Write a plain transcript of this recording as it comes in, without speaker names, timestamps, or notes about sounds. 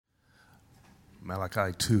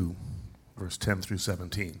Malachi 2, verse 10 through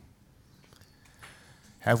 17.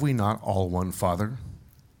 Have we not all one Father?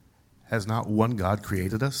 Has not one God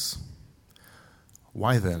created us?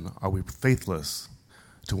 Why then are we faithless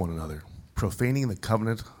to one another, profaning the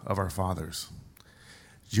covenant of our fathers?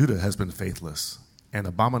 Judah has been faithless, and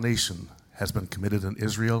abomination has been committed in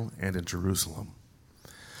Israel and in Jerusalem.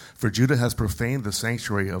 For Judah has profaned the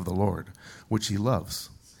sanctuary of the Lord, which he loves,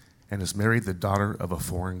 and has married the daughter of a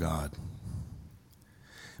foreign god.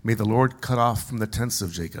 May the Lord cut off from the tents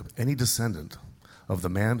of Jacob any descendant of the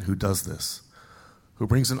man who does this, who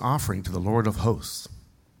brings an offering to the Lord of hosts.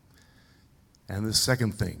 And the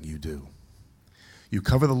second thing you do, you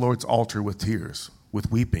cover the Lord's altar with tears, with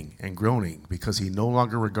weeping and groaning, because he no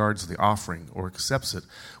longer regards the offering or accepts it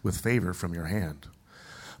with favor from your hand.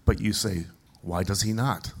 But you say, why does he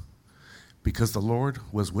not? Because the Lord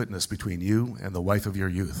was witness between you and the wife of your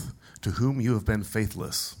youth, to whom you have been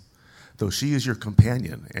faithless, though she is your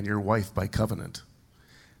companion and your wife by covenant.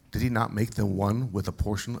 Did he not make them one with a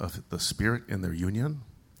portion of the Spirit in their union?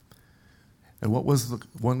 And what was the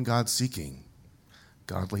one God seeking?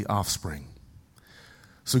 Godly offspring.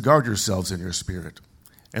 So guard yourselves in your spirit,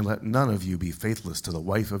 and let none of you be faithless to the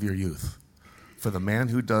wife of your youth. For the man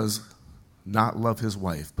who does not love his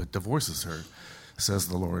wife, but divorces her, says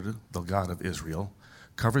the Lord, the God of Israel,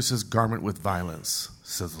 covers his garment with violence,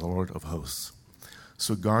 says the Lord of hosts.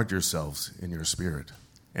 So guard yourselves in your spirit,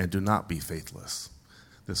 and do not be faithless.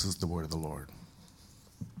 This is the word of the Lord.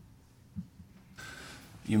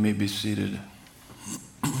 You may be seated.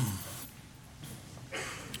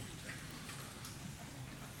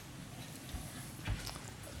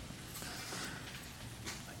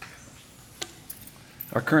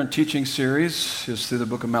 Our current teaching series is through the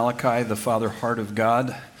book of Malachi, the Father Heart of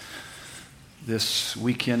God. This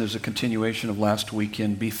weekend is a continuation of last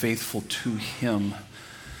weekend. Be faithful to him.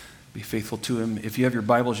 Be faithful to him. If you have your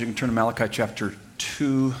Bibles, you can turn to Malachi chapter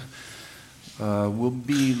 2. We'll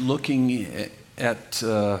be looking at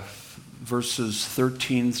verses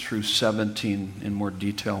 13 through 17 in more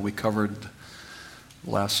detail. We covered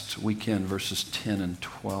last weekend verses 10 and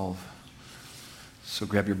 12. So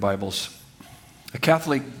grab your Bibles. A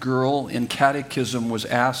Catholic girl in catechism was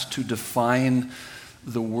asked to define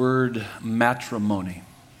the word matrimony.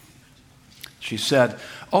 She said,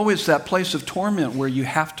 "Oh, it's that place of torment where you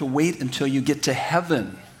have to wait until you get to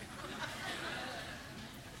heaven."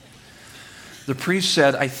 The priest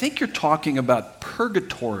said, "I think you're talking about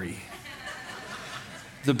purgatory."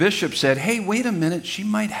 The bishop said, "Hey, wait a minute, she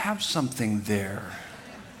might have something there."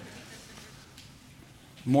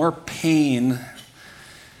 More pain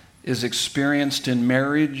is experienced in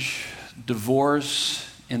marriage, divorce,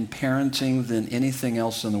 and parenting than anything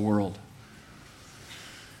else in the world.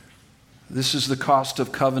 This is the cost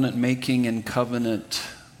of covenant making and covenant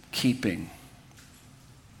keeping.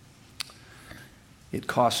 It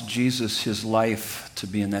cost Jesus his life to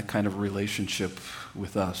be in that kind of relationship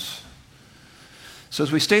with us. So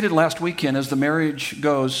as we stated last weekend, as the marriage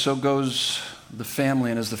goes, so goes the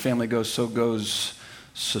family, and as the family goes, so goes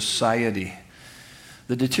society.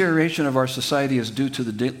 The deterioration of our society is due to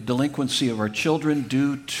the delinquency of our children,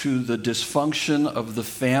 due to the dysfunction of the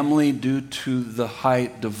family, due to the high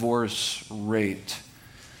divorce rate.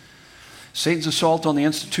 Satan's assault on the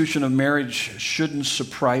institution of marriage shouldn't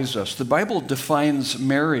surprise us. The Bible defines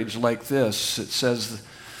marriage like this. It says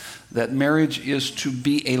that marriage is to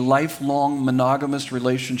be a lifelong monogamous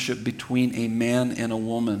relationship between a man and a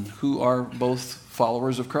woman who are both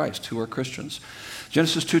followers of Christ, who are Christians.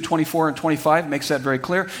 Genesis 2:24 and 25 makes that very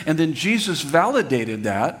clear. And then Jesus validated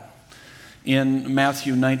that in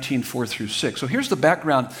Matthew 19:4 through 6. So here's the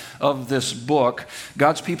background of this book.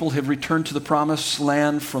 God's people have returned to the promised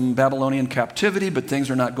land from Babylonian captivity, but things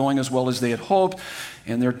are not going as well as they had hoped.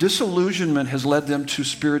 And their disillusionment has led them to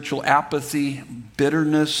spiritual apathy,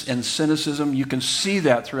 bitterness, and cynicism. You can see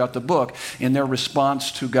that throughout the book in their response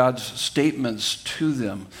to God's statements to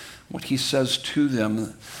them, what he says to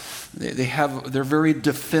them. They're very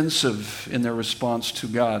defensive in their response to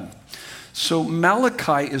God. So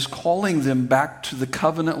Malachi is calling them back to the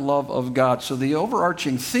covenant love of God. So the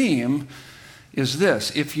overarching theme is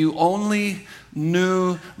this: if you only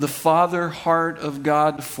knew the Father heart of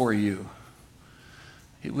God for you,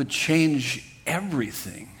 it would change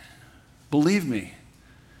everything. Believe me,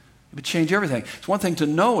 it would change everything. It's one thing to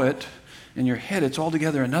know it in your head, it's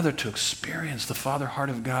altogether another to experience the Father heart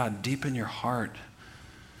of God deep in your heart.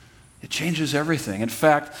 It changes everything. In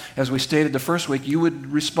fact, as we stated the first week, you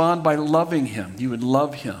would respond by loving him. You would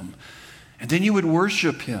love him. And then you would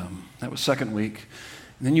worship him. That was second week.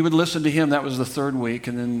 And then you would listen to him. That was the third week.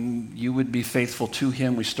 And then you would be faithful to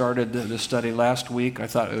him. We started this study last week. I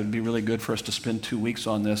thought it would be really good for us to spend 2 weeks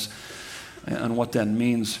on this and what that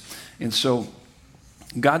means. And so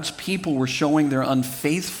God's people were showing their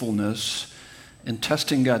unfaithfulness and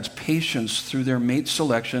testing God's patience through their mate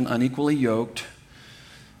selection, unequally yoked,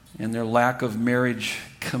 and their lack of marriage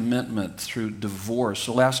commitment through divorce.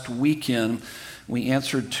 So last weekend, we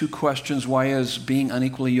answered 2 questions. Why is being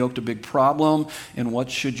unequally yoked a big problem? And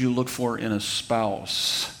what should you look for in a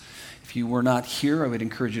spouse? If you were not here, I would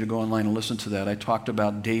encourage you to go online and listen to that. I talked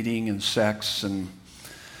about dating and sex and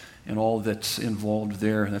all that's involved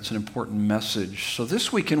there. And that's an important message. So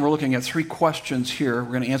this weekend, we're looking at 3 questions here.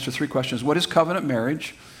 We're going to answer 3 questions. What is covenant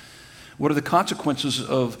marriage? What are the consequences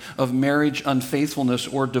of marriage unfaithfulness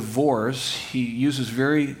or divorce? He uses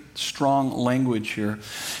very strong language here.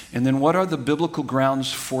 And then what are the biblical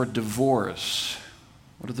grounds for divorce?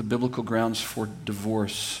 What are the biblical grounds for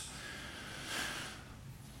divorce?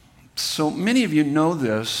 So many of you know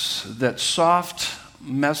this, that soft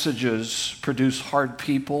messages produce hard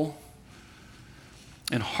people,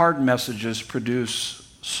 and hard messages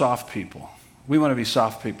produce soft people. We want to be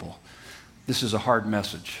soft people. This is a hard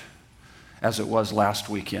message, as it was last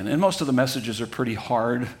weekend. And most of the messages are pretty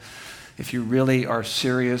hard. If you really are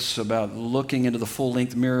serious about looking into the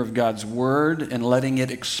full-length mirror of God's Word and letting it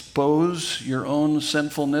expose your own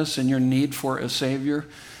sinfulness and your need for a Savior.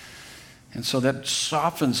 And so that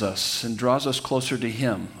softens us and draws us closer to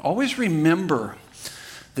Him. Always remember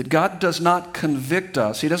that God does not convict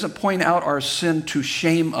us. He doesn't point out our sin to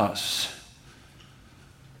shame us.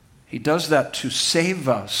 He does that to save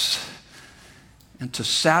us and to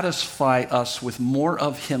satisfy us with more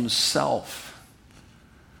of Himself.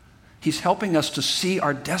 He's helping us to see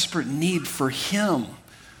our desperate need for Him.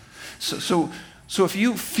 So if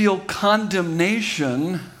you feel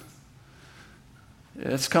condemnation,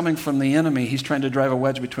 it's coming from the enemy. He's trying to drive a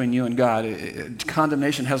wedge between you and God.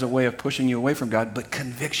 Condemnation has a way of pushing you away from God, but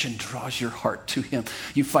conviction draws your heart to Him.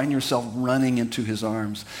 You find yourself running into His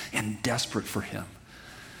arms and desperate for Him.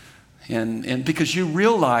 And because you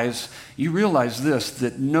realize this,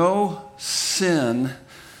 that no sin,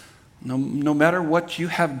 no matter what you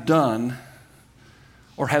have done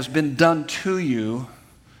or has been done to you,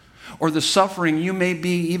 or the suffering you may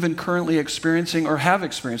be even currently experiencing or have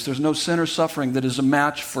experienced, there's no sin or suffering that is a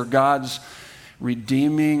match for God's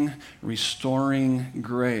redeeming, restoring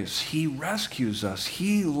grace. He rescues us.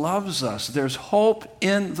 He loves us. There's hope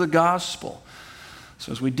in the gospel.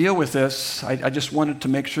 So as we deal with this, I just wanted to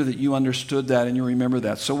make sure that you understood that and you remember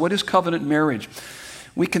that. So what is covenant marriage?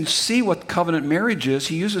 We can see what covenant marriage is.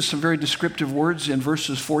 He uses some very descriptive words in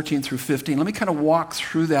verses 14 through 15. Let me kind of walk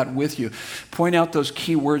through that with you. Point out those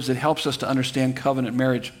key words that helps us to understand covenant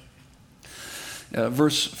marriage.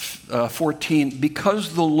 Verse 14,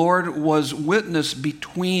 because the Lord was witness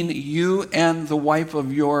between you and the wife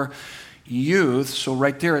of your youth. So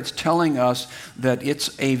right there it's telling us that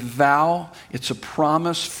it's a vow, it's a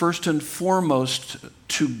promise first and foremost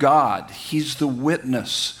to God. He's the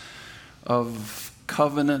witness of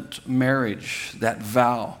covenant marriage, that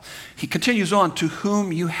vow. He continues on, to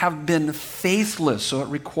whom you have been faithless. So it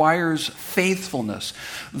requires faithfulness.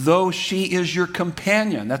 Though she is your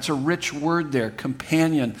companion. That's a rich word there,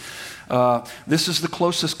 companion. This is the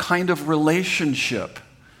closest kind of relationship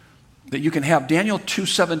that you can have. Daniel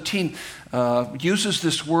 2:17 uses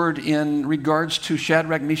this word in regards to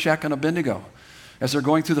Shadrach, Meshach, and Abednego as they're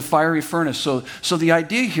going through the fiery furnace. So the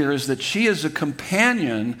idea here is that she is a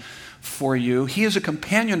companion for you. He is a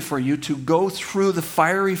companion for you to go through the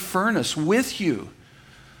fiery furnace with you,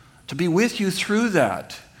 to be with you through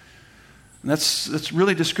that. And that's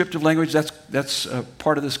really descriptive language. That's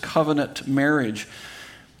part of this covenant marriage.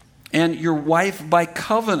 And your wife by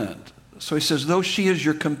covenant. So he says, though she is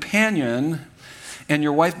your companion and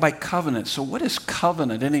your wife by covenant. So what is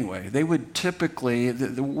covenant anyway? They would typically,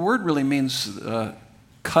 the word really means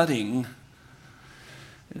cutting.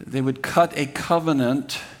 They would cut a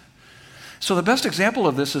covenant. So the best example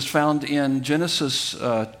of this is found in Genesis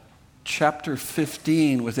chapter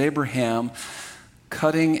 15 with Abraham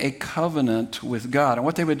cutting a covenant with God. And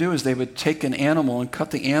what they would do is they would take an animal and cut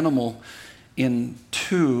the animal in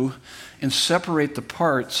two and separate the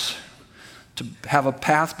parts to have a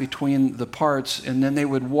path between the parts, and then they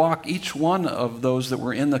would walk, each one of those that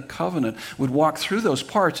were in the covenant would walk through those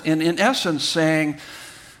parts, and in essence saying,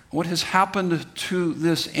 what has happened to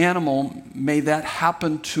this animal, may that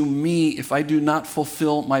happen to me if I do not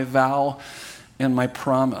fulfill my vow and my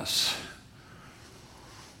promise.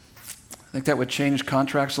 I think that would change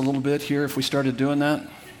contracts a little bit here if we started doing that.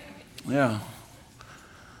 Yeah.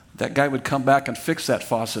 that guy would come back and fix that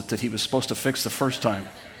faucet that he was supposed to fix the first time.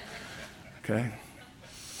 Okay?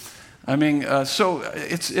 I mean, so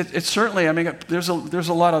it's certainly, I mean, there's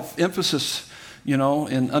a lot of emphasis, in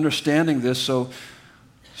understanding this. So,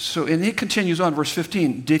 and he continues on, verse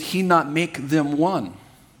 15, did he not make them one?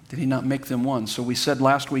 Did he not make them one? So we said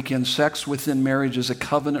last weekend, sex within marriage is a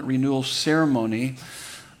covenant renewal ceremony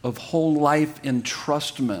of whole life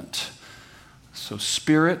entrustment. So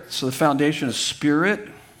spirit, so the foundation is spirit.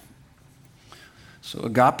 So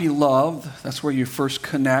agape love, that's where you first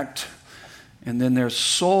connect. And then there's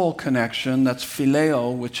soul connection, that's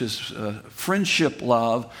phileo, which is friendship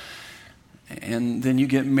love. And then you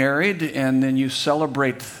get married, and then you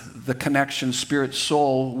celebrate the connection, spirit,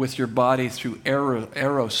 soul, with your body through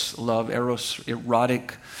eros love,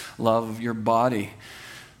 erotic love of your body.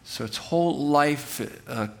 So it's whole life.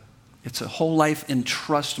 It's a whole life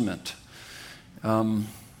entrustment.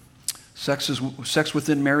 Sex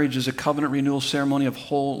within marriage is a covenant renewal ceremony of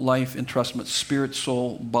whole life entrustment, spirit,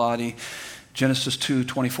 soul, body. Genesis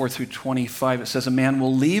 2:24-25, it says, a man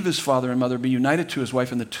will leave his father and mother, be united to his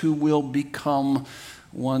wife, and the two will become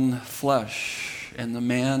one flesh. And the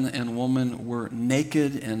man and woman were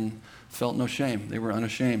naked and felt no shame. They were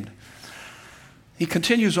unashamed. He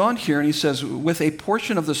continues on here and he says, with a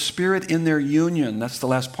portion of the Spirit in their union. That's the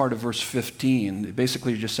last part of verse 15.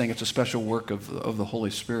 Basically, you're just saying it's a special work of the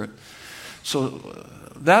Holy Spirit. So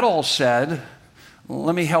that all said,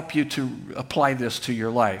 let me help you to apply this to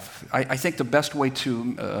your life. I think the best way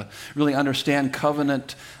to really understand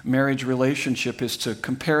covenant marriage relationship is to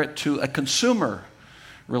compare it to a consumer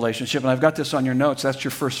relationship. And I've got this on your notes. That's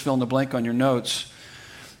your first fill in the blank on your notes.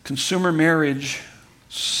 Consumer marriage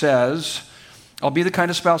says, I'll be the kind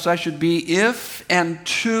of spouse I should be if and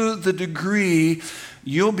to the degree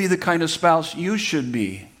you'll be the kind of spouse you should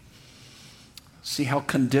be. See how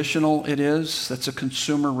conditional it is? That's a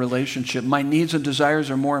consumer relationship. My needs and desires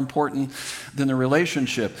are more important than the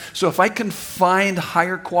relationship. So if I can find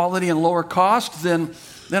higher quality and lower cost, then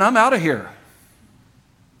I'm out of here.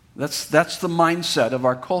 That's the mindset of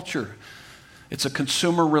our culture. It's a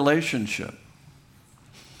consumer relationship.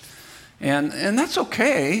 And that's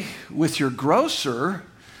okay with your grocer,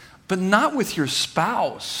 but not with your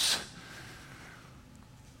spouse.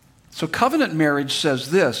 So covenant marriage says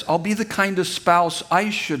this, I'll be the kind of spouse I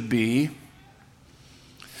should be,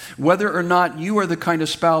 whether or not you are the kind of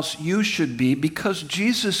spouse you should be, because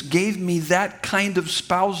Jesus gave me that kind of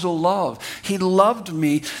spousal love. He loved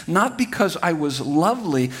me not because I was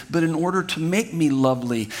lovely, but in order to make me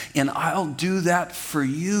lovely, and I'll do that for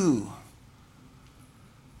you.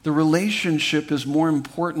 The relationship is more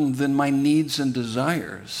important than my needs and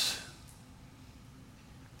desires.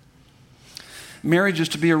 Marriage is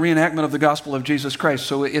to be a reenactment of the gospel of Jesus Christ.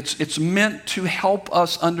 So it's meant to help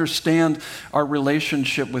us understand our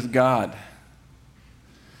relationship with God.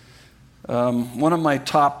 One of my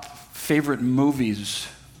top favorite movies,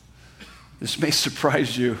 this may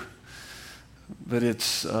surprise you, but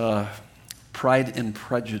it's Pride and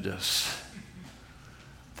Prejudice.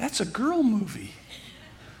 That's a girl movie.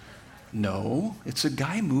 No, it's a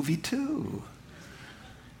guy movie too.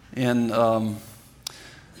 And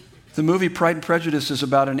the movie Pride and Prejudice is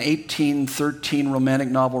about an 1813 romantic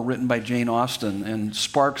novel written by Jane Austen, and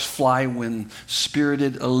sparks fly when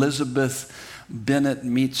spirited Elizabeth Bennet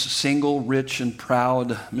meets single, rich, and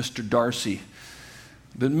proud Mr. Darcy.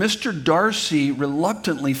 But Mr. Darcy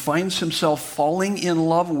reluctantly finds himself falling in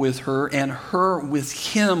love with her and her with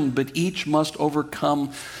him, but each must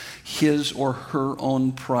overcome his or her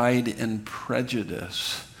own pride and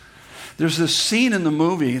prejudice. There's this scene in the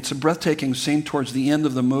movie, it's a breathtaking scene towards the end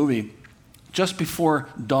of the movie. Just before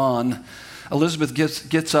dawn, Elizabeth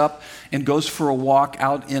gets up and goes for a walk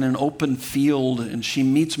out in an open field, and she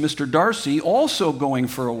meets Mr. Darcy, also going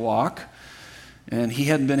for a walk, and he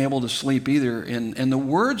hadn't been able to sleep either. And the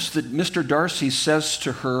words that Mr. Darcy says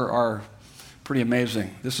to her are pretty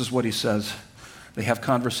amazing. This is what he says. They have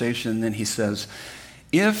conversation, and then he says,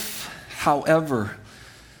 if, however,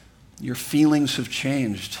 your feelings have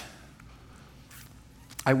changed,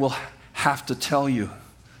 I will have to tell you,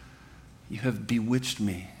 you have bewitched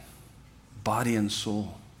me, body and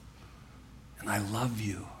soul, and I love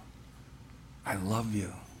you. I love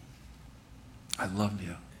you. I love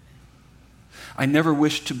you. I never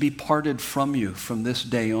wish to be parted from you from this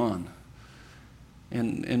day on.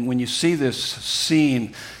 And when you see this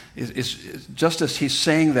scene, it's just as he's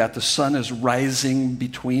saying that, the sun is rising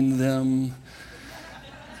between them.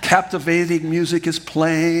 Captivating music is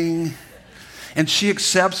playing. And she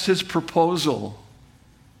accepts his proposal.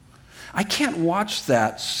 I can't watch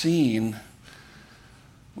that scene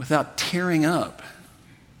without tearing up.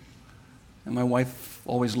 And my wife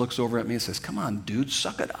always looks over at me and says, "Come on, dude,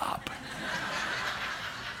 suck it up.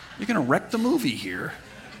 You're going to wreck the movie here."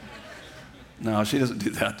 No, she doesn't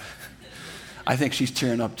do that. I think she's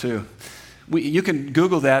tearing up too. You can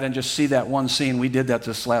Google that and just see that one scene. We did that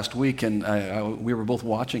this last week, and we were both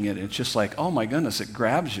watching it. It's just like, oh my goodness, it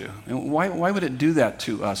grabs you. And why would it do that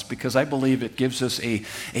to us? Because I believe it gives us a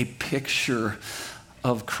picture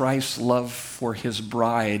of Christ's love for his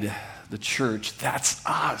bride, the church. That's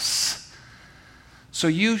us. So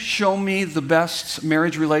you show me the best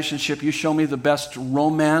marriage relationship, you show me the best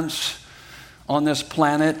romance on this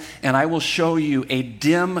planet, and I will show you a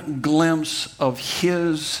dim glimpse of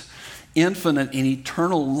his infinite and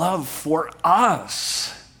eternal love for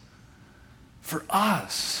us. For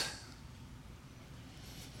us.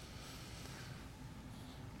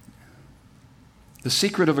 The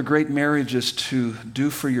secret of a great marriage is to do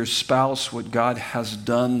for your spouse what God has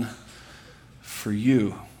done for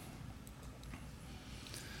you.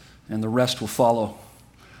 And the rest will follow.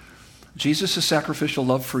 Jesus' sacrificial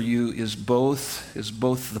love for you is both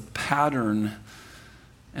the pattern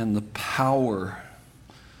and the power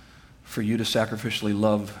for you to sacrificially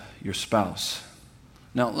love your spouse.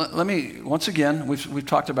 Now, let me, once again, we've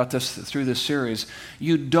talked about this through this series.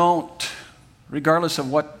 You don't, regardless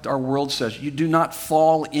of what our world says, you do not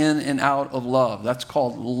fall in and out of love. That's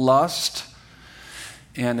called lust,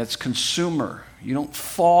 and it's consumer. You don't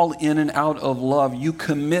fall in and out of love. You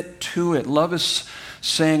commit to it. Love is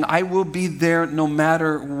saying, I will be there no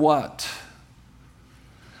matter what.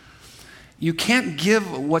 You can't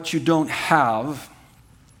give what you don't have,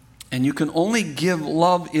 and you can only give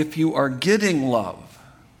love if you are getting love.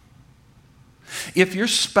 If your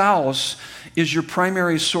spouse is your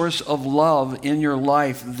primary source of love in your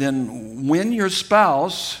life, then when your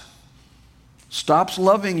spouse stops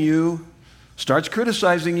loving you, starts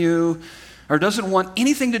criticizing you, or doesn't want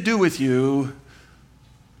anything to do with you,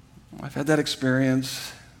 I've had that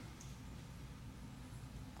experience,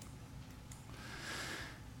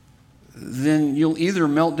 then you'll either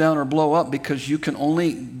melt down or blow up, because you can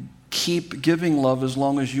only keep giving love as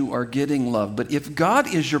long as you are getting love. But if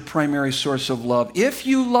God is your primary source of love, if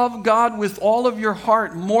you love God with all of your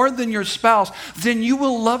heart more than your spouse, then you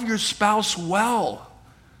will love your spouse well.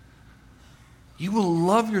 You will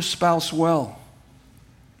love your spouse well.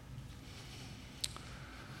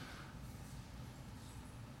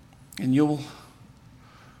 And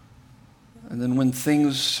then when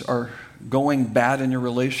things are going bad in your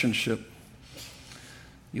relationship,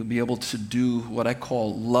 you'll be able to do what I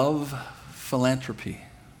call love philanthropy. You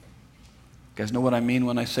guys know what I mean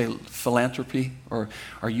when I say philanthropy? Or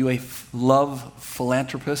are you a love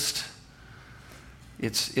philanthropist?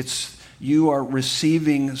 It's you are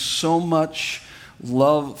receiving so much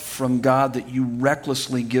love from God that you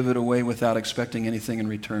recklessly give it away without expecting anything in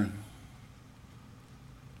return.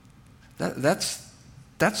 That's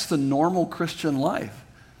the normal Christian life.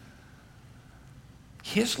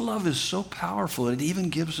 His love is so powerful that it even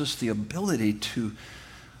gives us the ability to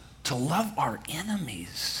love our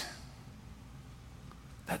enemies.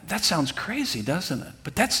 That sounds crazy, doesn't it?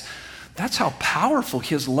 But that's how powerful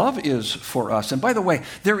his love is for us. And by the way,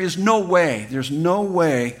 there's no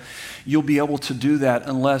way you'll be able to do that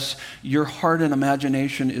unless your heart and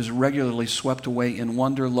imagination is regularly swept away in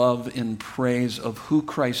wonder, love, and praise of who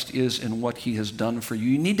Christ is and what he has done for you.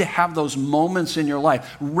 You need to have those moments in your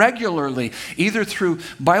life regularly, either through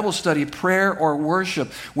Bible study, prayer, or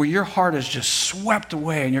worship, where your heart is just swept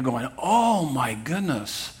away and you're going, oh my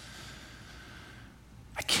goodness,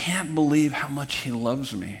 I can't believe how much he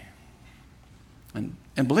loves me.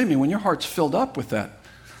 And believe me, when your heart's filled up with that,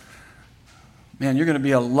 man, you're going to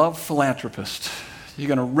be a love philanthropist. You're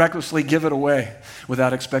going to recklessly give it away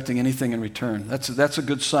without expecting anything in return. That's a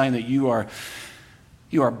good sign that you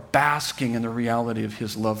are basking in the reality of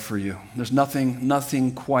his love for you. There's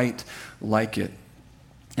nothing quite like it.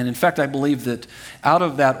 And in fact, I believe that out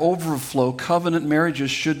of that overflow, covenant marriages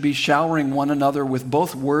should be showering one another with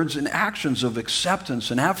both words and actions of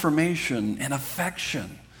acceptance and affirmation and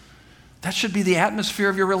affection. That should be the atmosphere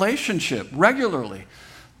of your relationship regularly.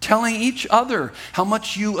 Telling each other how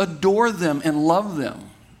much you adore them and love them.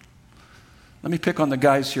 Let me pick on the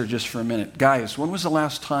guys here just for a minute. Guys, when was the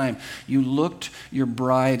last time you looked your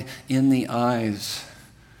bride in the eyes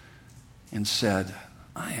and said,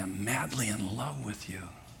 I am madly in love with you.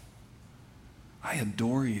 I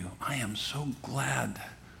adore you. I am so glad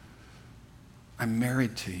I'm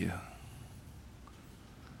married to you.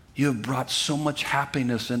 You have brought so much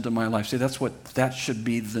happiness into my life. See, that should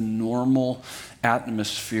be the normal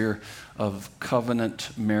atmosphere of covenant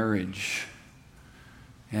marriage.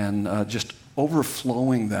 And just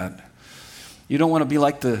overflowing that. You don't want to be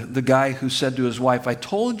like the guy who said to his wife, I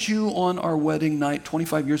told you on our wedding night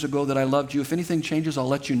 25 years ago that I loved you. If anything changes, I'll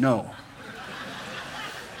let you know.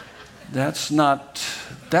 That's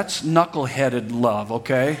knuckleheaded love,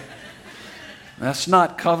 okay? That's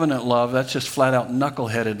not covenant love. That's just flat out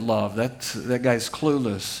knuckleheaded love. That guy's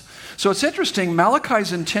clueless. So it's interesting,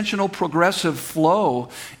 Malachi's intentional progressive flow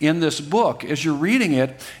in this book, as you're reading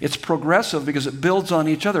it, it's progressive because it builds on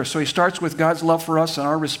each other. So he starts with God's love for us and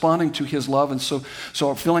our responding to his love, and so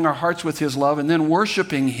filling our hearts with his love, and then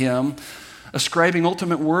worshiping him, ascribing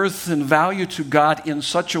ultimate worth and value to God in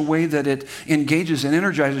such a way that it engages and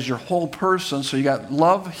energizes your whole person. So you got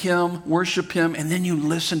love him, worship him, and then you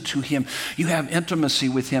listen to him. You have intimacy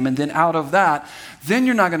with him. And then out of that, then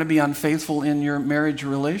you're not going to be unfaithful in your marriage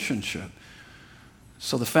relationship.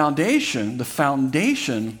 So the foundation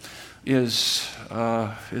is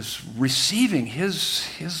receiving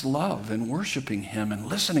his love and worshiping him and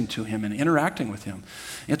listening to him and interacting with him.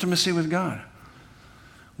 Intimacy with God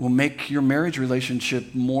will make your marriage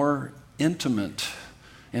relationship more intimate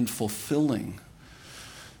and fulfilling.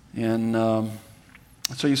 And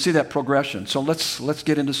so you see that progression. So let's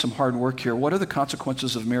get into some hard work here. What are the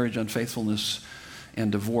consequences of marriage unfaithfulness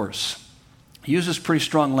and divorce? He uses pretty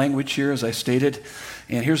strong language here, as I stated.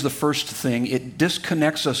 And here's the first thing. It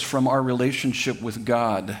disconnects us from our relationship with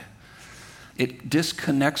God. It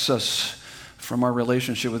disconnects us from our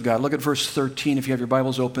relationship with God. Look at verse 13 if you have your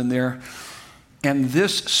Bibles open there. And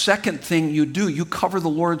this second thing you do, you cover the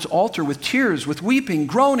Lord's altar with tears, with weeping,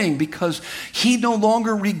 groaning, because he no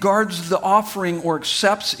longer regards the offering or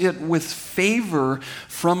accepts it with favor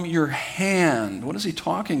from your hand. What is he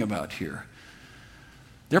talking about here?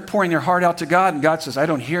 They're pouring their heart out to God, and God says, I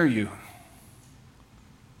don't hear you.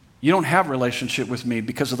 You don't have a relationship with me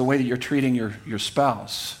because of the way that you're treating your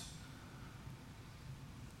spouse.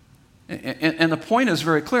 And the point is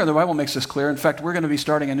very clear. The Bible makes this clear. In fact, we're going to be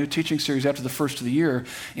starting a new teaching series after the first of the year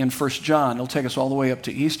in 1 John. It'll take us all the way up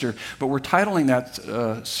to Easter. But we're titling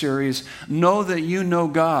that series, Know That You Know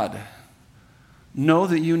God. Know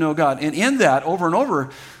that you know God. And in that, over and over,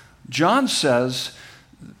 John says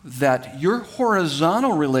that your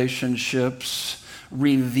horizontal relationships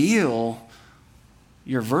reveal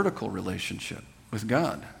your vertical relationship with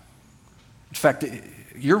God. In fact,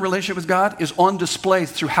 your relationship with God is on display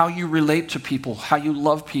through how you relate to people, how you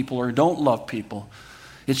love people or don't love people.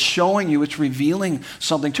 It's showing you, it's revealing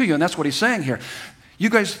something to you, and that's what he's saying here. You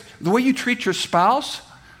guys, the way you treat your spouse,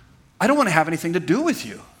 I don't want to have anything to do with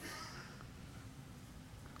you.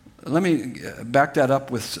 Let me back that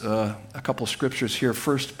up with a couple of scriptures here.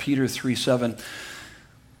 1 Peter 3:7.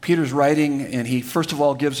 Peter's writing, and he first of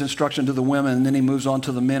all gives instruction to the women, and then he moves on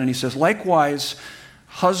to the men, and he says, likewise,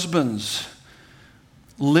 husbands,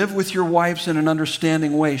 live with your wives in an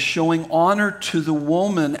understanding way, showing honor to the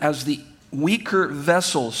woman as the weaker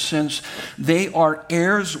vessel, since they are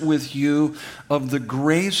heirs with you of the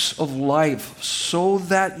grace of life, so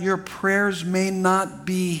that your prayers may not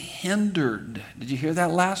be hindered. Did you hear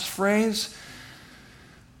that last phrase?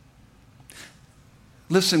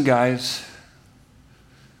 Listen, guys,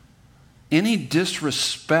 any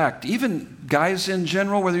disrespect, even guys in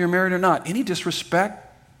general, whether you're married or not, any disrespect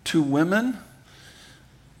to women,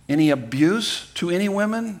 any abuse to any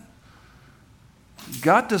women,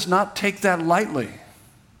 God does not take that lightly.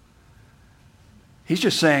 He's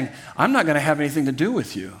just saying, I'm not going to have anything to do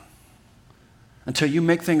with you until you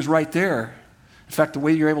make things right there. In fact, the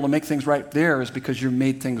way you're able to make things right there is because you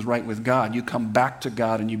made things right with God. You come back to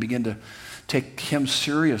God and you begin to take him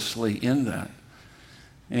seriously in that.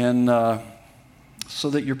 And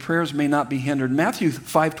so that your prayers may not be hindered. Matthew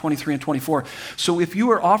 5:23 and 24. So if you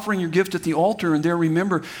are offering your gift at the altar and there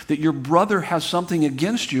remember that your brother has something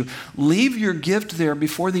against you, leave your gift there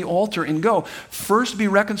before the altar and go. First be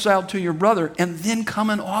reconciled to your brother and then come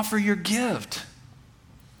and offer your gift.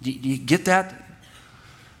 Do you get that?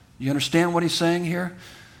 You understand what he's saying here?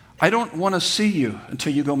 I don't want to see you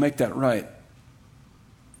until you go make that right.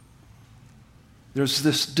 There's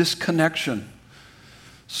this disconnection.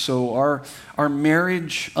 So our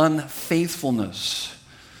marriage unfaithfulness,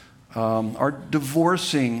 our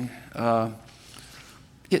divorcing,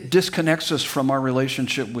 it disconnects us from our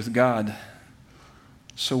relationship with God.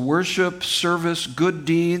 So worship, service, good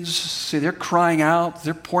deeds, see, they're crying out,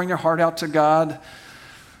 they're pouring their heart out to God.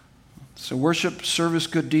 So worship, service,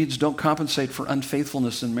 good deeds don't compensate for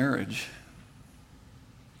unfaithfulness in marriage.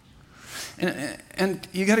 And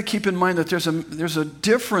you got to keep in mind that there's a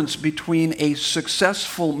difference between a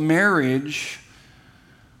successful marriage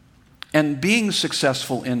and being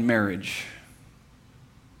successful in marriage.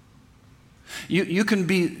 You can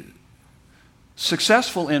be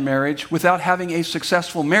successful in marriage without having a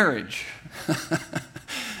successful marriage.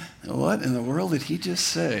 What in the world did he just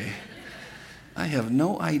say? I have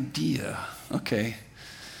no idea. Okay,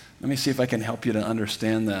 let me see if I can help you to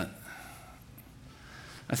understand that.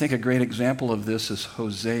 I think a great example of this is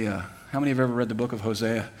Hosea. How many have ever read the book of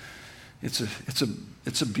Hosea? It's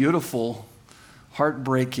a beautiful,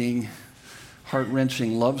 heartbreaking,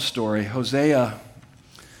 heart-wrenching love story. Hosea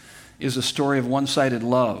is a story of one-sided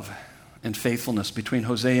love and faithfulness between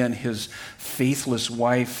Hosea and his faithless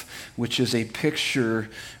wife, which is a picture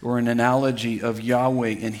or an analogy of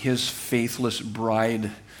Yahweh and his faithless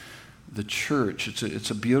bride, the church.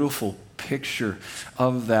 It's a beautiful picture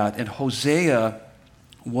of that. And Hosea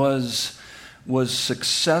was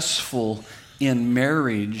successful in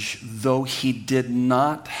marriage, though he did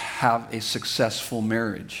not have a successful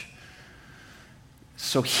marriage.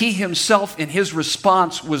 So he himself, in his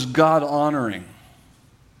response, was God-honoring,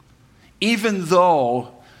 even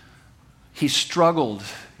though he struggled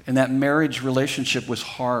and that marriage relationship was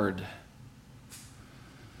hard.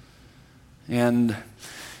 And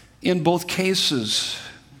in both cases,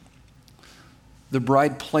 the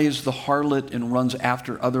bride plays the harlot and runs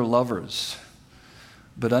after other lovers.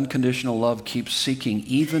 But unconditional love keeps seeking,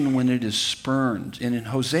 even when it is spurned. And in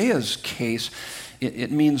Hosea's case,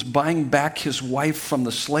 it means buying back his wife from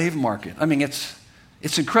the slave market. I mean, it's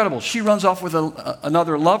incredible. She runs off with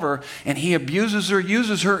another lover, and he abuses her,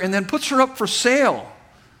 uses her, and then puts her up for sale.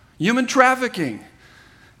 Human trafficking.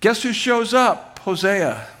 Guess who shows up?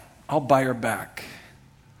 Hosea. I'll buy her back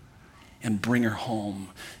and bring her home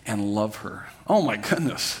and love her. Oh my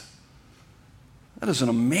goodness. That is an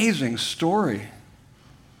amazing story.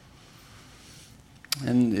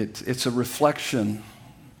 And it's a reflection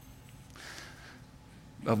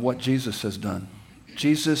of what Jesus has done.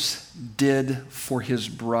 Jesus did for his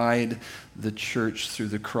bride, the church, through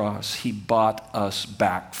the cross. He bought us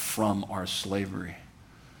back from our slavery.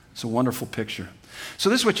 It's a wonderful picture. So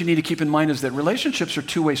this is what you need to keep in mind, is that relationships are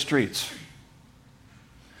two-way streets.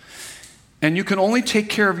 And you can only take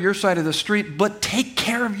care of your side of the street, but take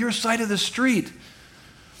care of your side of the street.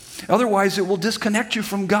 Otherwise, it will disconnect you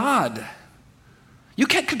from God. You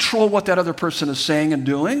can't control what that other person is saying and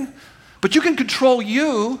doing, but you can control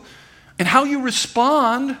you and how you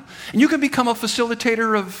respond, and you can become a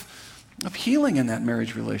facilitator of healing in that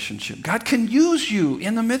marriage relationship. God can use you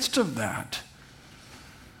in the midst of that.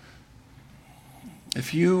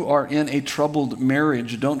 If you are in a troubled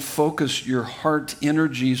marriage, don't focus your heart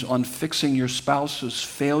energies on fixing your spouse's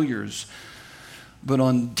failures, but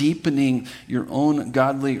on deepening your own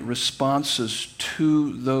godly responses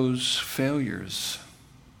to those failures.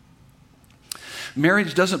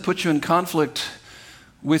 Marriage doesn't put you in conflict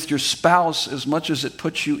with your spouse as much as it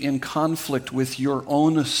puts you in conflict with your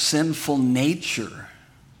own sinful nature.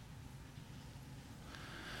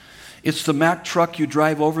 It's the Mack truck you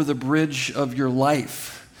drive over the bridge of your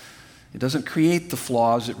life. It doesn't create the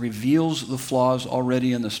flaws, it reveals the flaws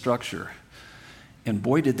already in the structure. And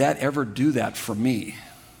boy, did that ever do that for me.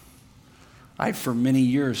 I, for many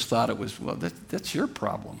years, thought it was, well, that's your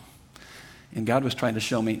problem. And God was trying to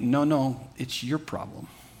show me, no, it's your problem.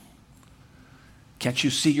 Can't you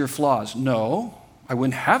see your flaws? No, I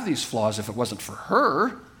wouldn't have these flaws if it wasn't for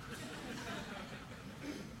her.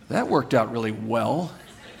 That worked out really well.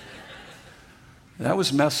 That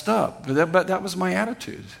was messed up, but that was my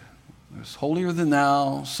attitude. I was holier than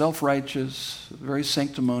thou, self-righteous, very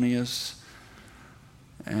sanctimonious,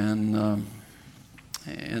 and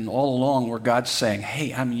all along where God's saying,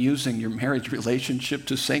 hey, I'm using your marriage relationship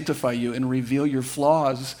to sanctify you and reveal your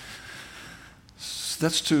flaws.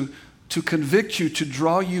 That's to convict you, to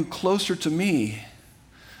draw you closer to me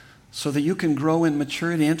so that you can grow in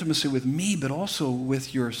maturity and intimacy with me, but also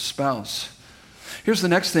with your spouse. Here's the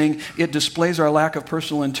next thing. It displays our lack of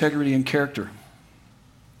personal integrity and character.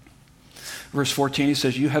 Verse 14, he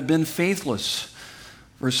says, you have been faithless.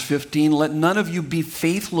 Verse 15, let none of you be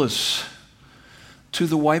faithless to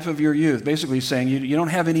the wife of your youth. Basically saying you don't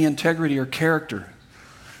have any integrity or character.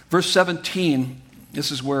 Verse 17,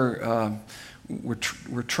 this is where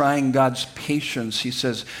we're trying God's patience. He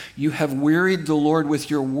says, you have wearied the Lord with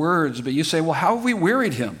your words. But you say, well, how have we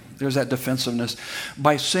wearied him? There's that defensiveness.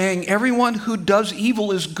 By saying everyone who does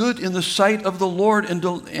evil is good in the sight of the Lord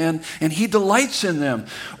and he delights in them.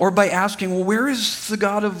 Or by asking, well, where is the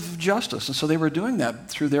God of justice? And so they were doing that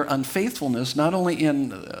through their unfaithfulness, not only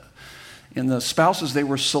in the spouses they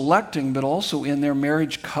were selecting, but also in their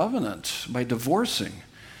marriage covenant by divorcing.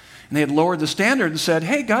 And they had lowered the standard and said,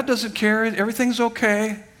 hey, God doesn't care, everything's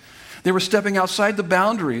okay. They were stepping outside the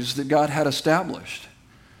boundaries that God had established.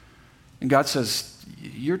 And God says,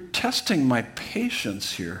 you're testing my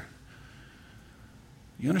patience here.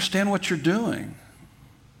 You understand what you're doing.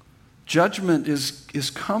 Judgment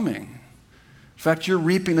is coming. In fact, you're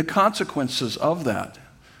reaping the consequences of that.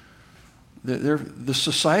 The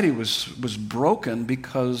society was broken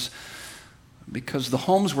because the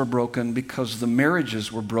homes were broken, because the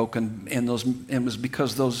marriages were broken, and it was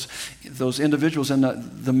because those individuals in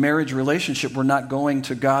the marriage relationship were not going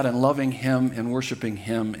to God and loving Him and worshiping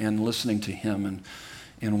Him and listening to Him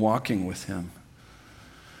and walking with Him.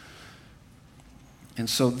 And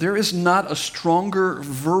so there is not a stronger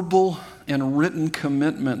verbal and written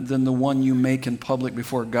commitment than the one you make in public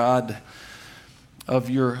before God of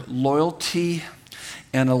your loyalty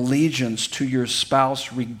and allegiance to your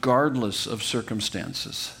spouse regardless of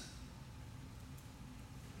circumstances.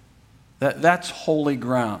 That's holy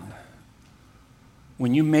ground.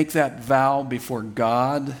 When you make that vow before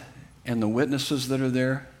God and the witnesses that are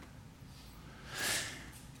there,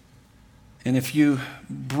 and if you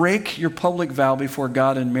break your public vow before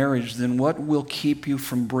God in marriage, then what will keep you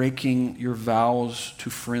from breaking your vows to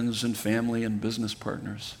friends and family and business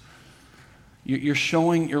partners? You're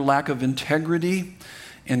showing your lack of integrity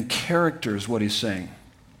and character is what he's saying.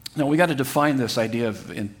 Now, we got to define this idea of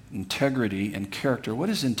integrity and character. What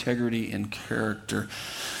is integrity and character?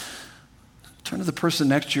 Turn to the person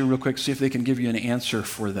next to you real quick, see if they can give you an answer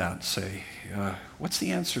for that. Say, what's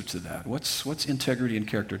the answer to that? What's integrity and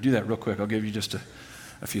character? Do that real quick. I'll give you just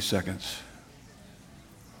a few seconds.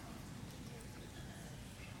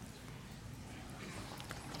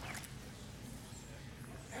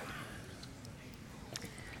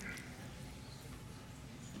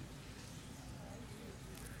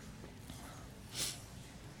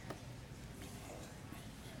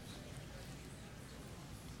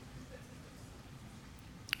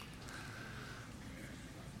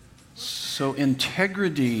 So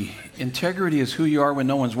integrity is who you are when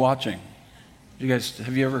no one's watching.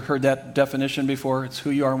 Have you ever heard that definition before? It's who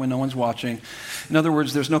you are when no one's watching. In other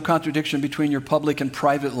words, there's no contradiction between your public and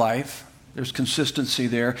private life. There's consistency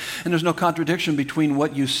there. And there's no contradiction between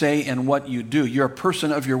what you say and what you do. You're a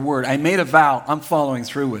person of your word. I made a vow. I'm following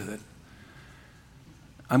through with it.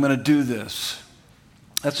 I'm going to do this.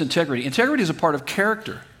 That's integrity. Integrity is a part of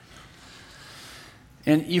character.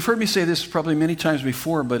 And you've heard me say this probably many times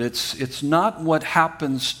before, but it's not what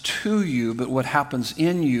happens to you, but what happens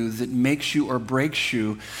in you that makes you or breaks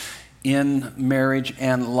you in marriage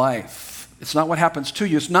and life. It's not what happens to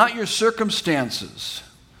you. It's not your circumstances.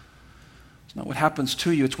 It's not what happens to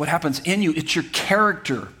you. It's what happens in you. It's your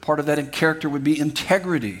character. Part of that in character would be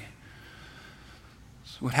integrity.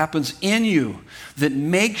 It's what happens in you that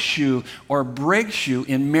makes you or breaks you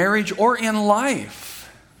in marriage or in life.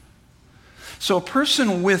 So a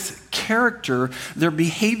person with character, their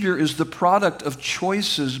behavior is the product of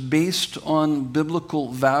choices based on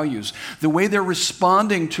biblical values. The way they're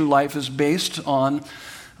responding to life is based on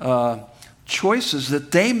choices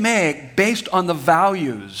that they make based on the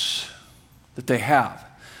values that they have.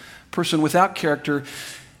 A person without character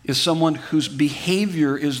is someone whose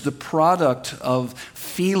behavior is the product of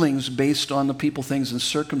feelings based on the people, things, and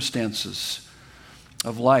circumstances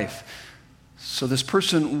of life. So this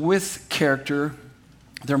person with character,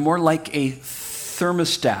 they're more like a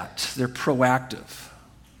thermostat. They're proactive.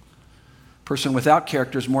 Person without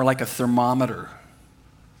character is more like a thermometer.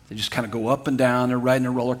 They just kind of go up and down. They're riding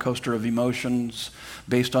a roller coaster of emotions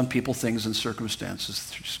based on people, things, and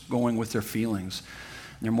circumstances. They're just going with their feelings.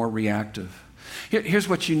 And they're more reactive. Here's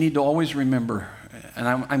what you need to always remember, and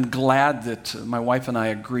I'm glad that my wife and I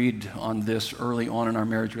agreed on this early on in our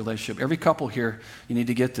marriage relationship. Every couple here, you need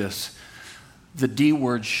to get this. The D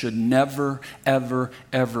word should never, ever,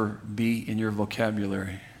 ever be in your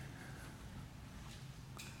vocabulary.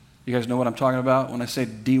 You guys know what I'm talking about when I say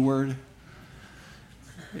D word?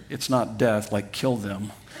 It's not death, like kill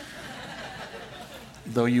them.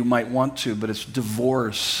 Though you might want to, but it's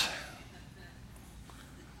divorce.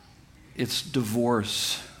 It's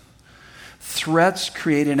divorce. Threats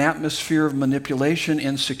create an atmosphere of manipulation,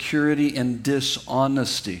 insecurity, and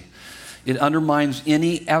dishonesty. It undermines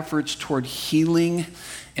any efforts toward healing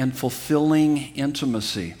and fulfilling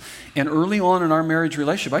intimacy. And early on in our marriage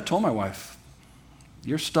relationship, I told my wife,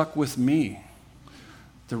 you're stuck with me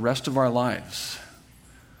the rest of our lives.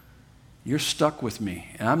 You're stuck with me,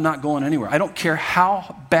 and I'm not going anywhere. I don't care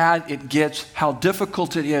how bad it gets, how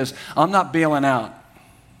difficult it is. I'm not bailing out.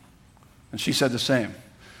 And she said the same.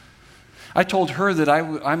 I told her that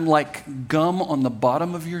I'm like gum on the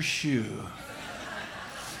bottom of your shoe.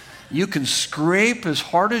 You can scrape as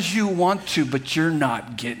hard as you want to, but you're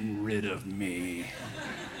not getting rid of me.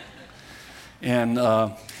 And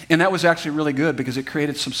that was actually really good because it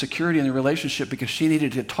created some security in the relationship because she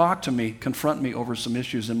needed to talk to me, confront me over some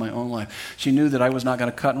issues in my own life. She knew that I was not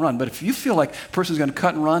going to cut and run. But if you feel like a person's going to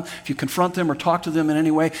cut and run, if you confront them or talk to them in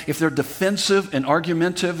any way, if they're defensive and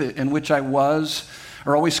argumentative, in which I was,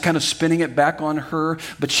 or always kind of spinning it back on her,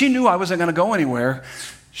 but she knew I wasn't going to go anywhere,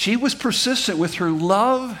 she was persistent with her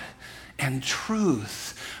love and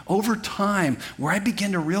truth over time, where I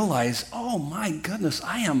began to realize, oh my goodness,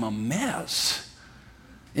 I am a mess.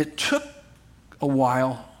 It took a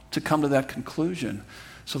while to come to that conclusion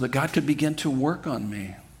so that God could begin to work on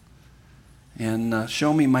me and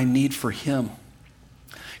show me my need for Him.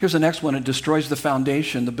 Here's the next one. It destroys the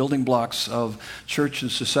foundation, the building blocks of church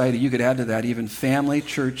and society. You could add to that even family,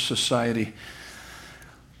 church, society.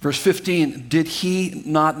 Verse 15, did He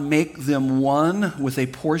not make them one with a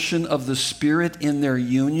portion of the Spirit in their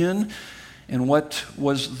union? And what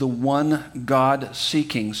was the one God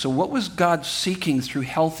seeking? So what was God seeking through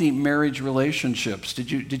healthy marriage relationships?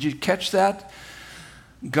 Did you catch that?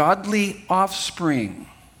 Godly offspring.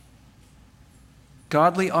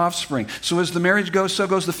 Godly offspring. So as the marriage goes, so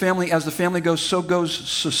goes the family. As the family goes, so goes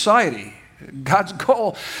society. God's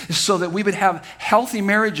goal is so that we would have healthy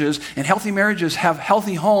marriages, and healthy marriages have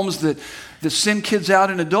healthy homes that send kids out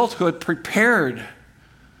in adulthood prepared.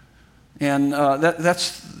 And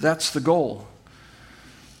that's the goal.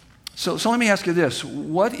 So let me ask you this.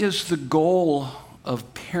 What is the goal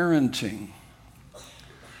of parenting?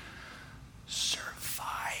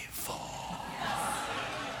 Survival.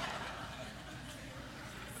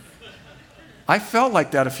 I felt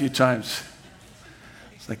like that a few times.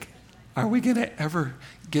 It's like, are we going to ever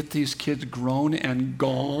get these kids grown and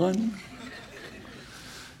gone?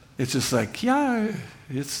 It's just like, yeah,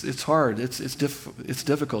 it's hard. It's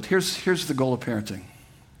difficult. Here's the goal of parenting.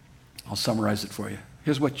 I'll summarize it for you.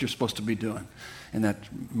 Here's what you're supposed to be doing in that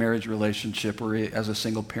marriage relationship or as a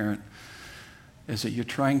single parent, is that you're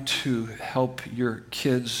trying to help your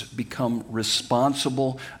kids become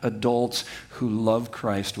responsible adults who love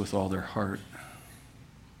Christ with all their heart.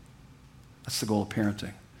 That's the goal of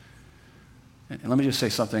parenting. And let me just say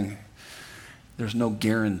something. There's no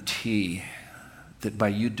guarantee that by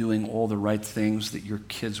you doing all the right things that your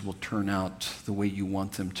kids will turn out the way you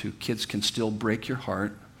want them to. Kids can still break your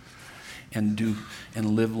heart and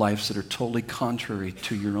live lives that are totally contrary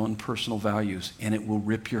to your own personal values, and it will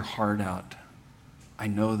rip your heart out. I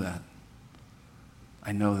know that.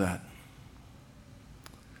 I know that.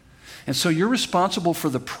 And so you're responsible for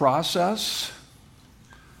the process,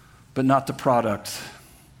 but not the product.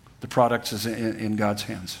 The product is in God's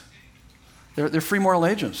hands. They're free moral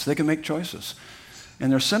agents. They can make choices.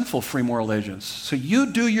 And they're sinful free moral agents. So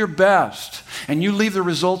you do your best, and you leave the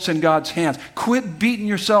results in God's hands. Quit beating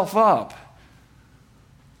yourself up.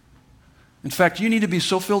 In fact, you need to be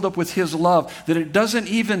so filled up with His love that it doesn't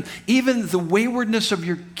even the waywardness of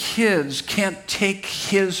your kids can't take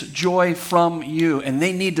His joy from you, and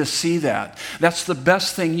they need to see that. That's the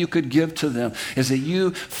best thing you could give to them, is that you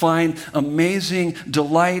find amazing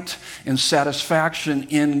delight and satisfaction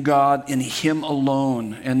in God, in Him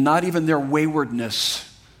alone, and not even their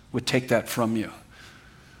waywardness would take that from you.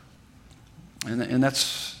 And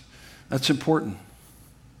that's important.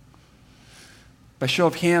 By show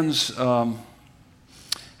of hands,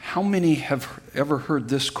 how many have ever heard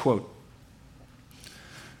this quote?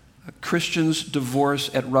 Christians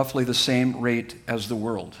divorce at roughly the same rate as the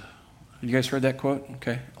world. Have you guys heard that quote?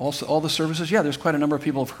 Okay. Also, all the services? Yeah, there's quite a number of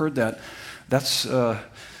people who have heard that. That's a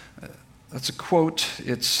quote.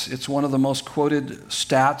 It's one of the most quoted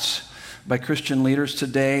stats by Christian leaders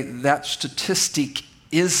today. That statistic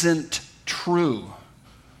isn't true.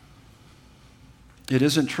 It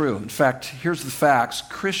isn't true. In fact, here's the facts.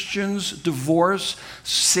 Christians divorce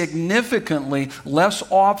significantly less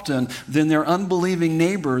often than their unbelieving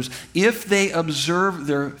neighbors if they observe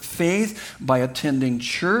their faith by attending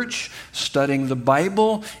church, studying the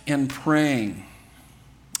Bible, and praying.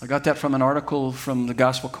 I got that from an article from the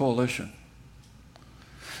Gospel Coalition.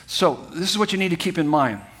 So this is what you need to keep in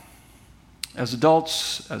mind. As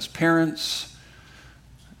adults, as parents,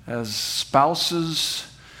 as spouses,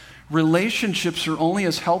 relationships are only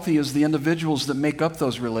as healthy as the individuals that make up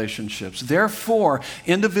those relationships. Therefore,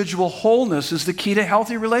 individual wholeness is the key to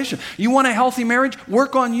healthy relationship. You want a healthy marriage?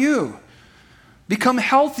 Work on you. Become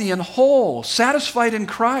healthy and whole, satisfied in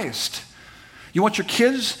Christ. You want your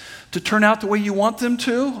kids to turn out the way you want them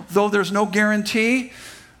to, though there's no guarantee?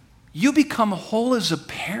 You become whole as a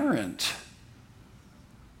parent.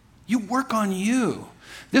 You work on you.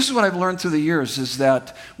 This is what I've learned through the years, is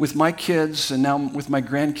that with my kids and now with my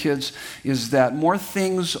grandkids, is that more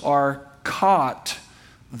things are caught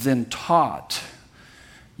than taught.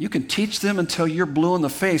 You can teach them until you're blue in the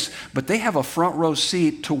face, but they have a front row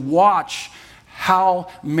seat to watch how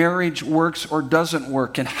marriage works or doesn't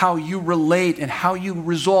work, and how you relate, and how you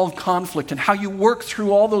resolve conflict, and how you work through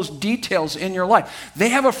all those details in your life. They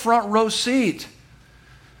have a front row seat.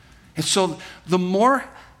 And so the more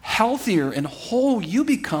healthier and whole you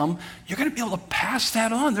become, you're going to be able to pass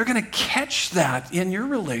that on. They're going to catch that in your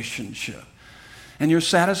relationship and your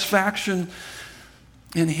satisfaction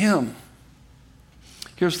in Him.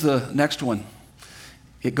 Here's the next one.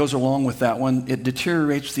 It goes along with that one. It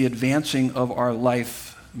deteriorates the advancing of our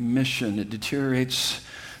life mission. It deteriorates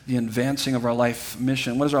the advancing of our life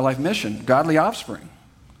mission. What is our life mission? Godly offspring,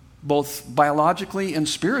 both biologically and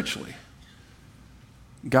spiritually.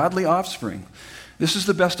 Godly offspring. This is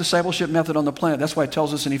the best discipleship method on the planet. That's why it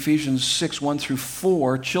tells us in Ephesians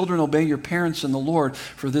 6:1-4, children, obey your parents in the Lord,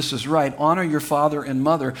 for this is right. Honor your father and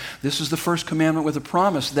mother. This is the first commandment with a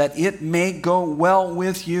promise, that it may go well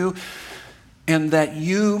with you and that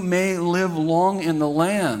you may live long in the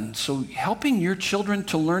land. So helping your children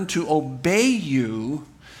to learn to obey you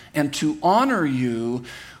and to honor you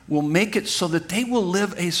will make it so that they will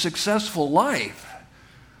live a successful life.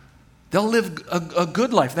 They'll live a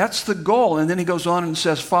good life. That's the goal. And then he goes on and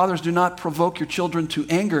says, fathers, do not provoke your children to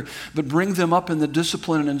anger, but bring them up in the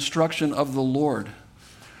discipline and instruction of the Lord.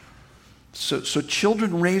 So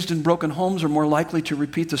children raised in broken homes are more likely to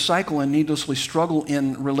repeat the cycle and needlessly struggle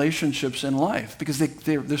in relationships in life because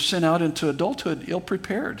they're sent out into adulthood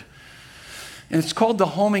ill-prepared. And it's called the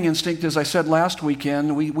homing instinct, as I said last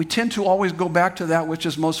weekend. We tend to always go back to that which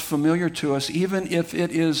is most familiar to us, even if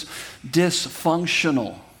it is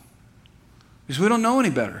dysfunctional. Because we don't know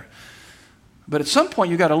any better. But at some point,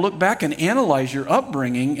 you've got to look back and analyze your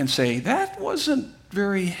upbringing and say, that wasn't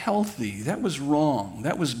very healthy. That was wrong.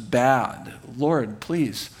 That was bad. Lord,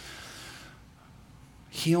 please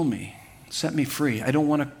heal me. Set me free. I don't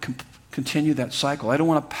want to continue that cycle. I don't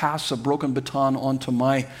want to pass a broken baton on to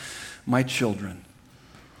my children.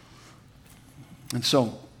 And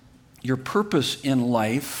so, your purpose in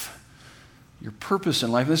life, this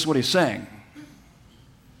is what he's saying.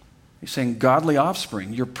 He's saying godly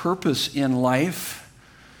offspring. Your purpose in life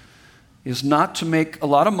is not to make a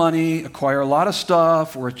lot of money, acquire a lot of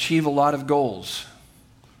stuff, or achieve a lot of goals.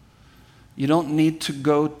 You don't need to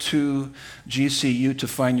go to GCU to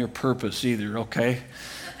find your purpose either, okay?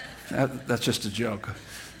 That's just a joke.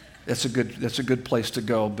 That's a good place to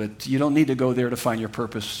go, but you don't need to go there to find your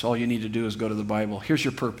purpose. All you need to do is go to the Bible. Here's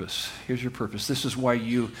your purpose. Here's your purpose. This is why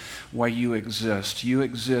you exist. You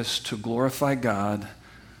exist to glorify God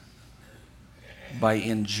by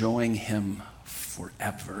enjoying Him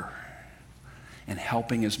forever and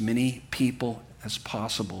helping as many people as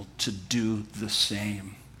possible to do the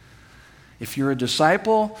same. If you're a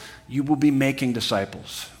disciple, you will be making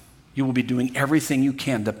disciples. You will be doing everything you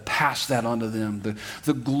can to pass that on to them,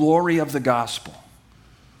 the glory of the gospel,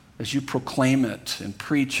 as you proclaim it and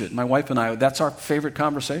preach it. My wife and I, that's our favorite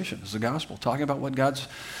conversation, is the gospel, talking about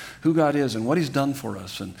who God is and what He's done for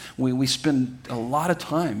us. And we spend a lot of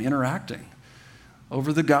time interacting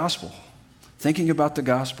over the gospel, thinking about the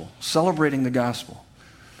gospel, celebrating the gospel.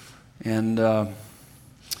 And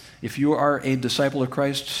if you are a disciple of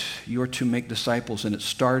Christ, you are to make disciples, and it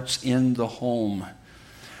starts in the home.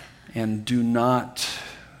 And do not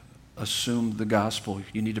assume the gospel.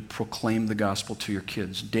 You need to proclaim the gospel to your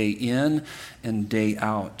kids day in and day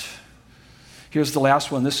out. Here's the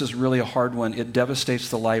last one. This is really a hard one. It devastates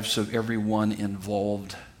the lives of everyone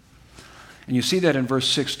involved. And you see that in verse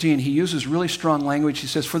 16. He uses really strong language. He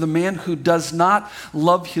says, for the man who does not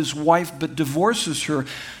love his wife but divorces her,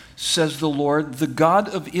 says the Lord, the God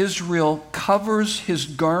of Israel covers his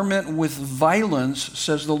garment with violence,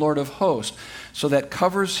 says the Lord of hosts. So that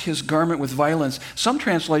covers his garment with violence. Some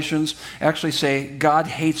translations actually say God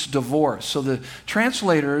hates divorce. So the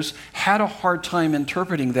translators had a hard time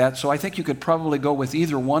interpreting that. So I think you could probably go with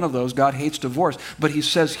either one of those. God hates divorce. But he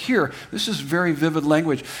says here, this is very vivid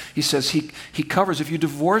language. He says he covers. If you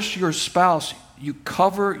divorce your spouse, you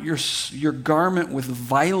cover your garment with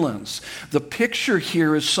violence. The picture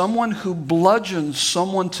here is someone who bludgeons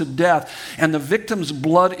someone to death, and the victim's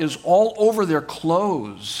blood is all over their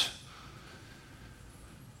clothes.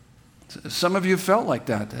 Some of you felt like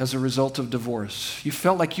that as a result of divorce. You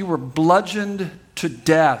felt like you were bludgeoned to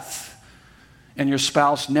death, and your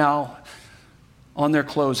spouse now on their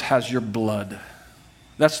clothes has your blood.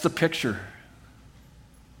 That's the picture.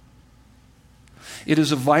 It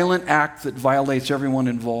is a violent act that violates everyone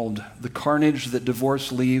involved. The carnage that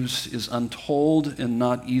divorce leaves is untold and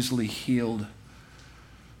not easily healed.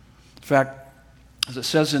 In fact, As it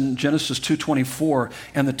says in Genesis 2:24,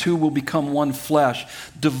 and the two will become one flesh.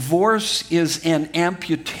 Divorce is an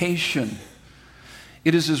amputation.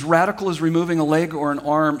 It is as radical as removing a leg or an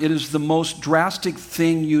arm. It is the most drastic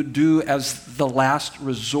thing you do as the last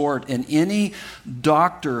resort. And any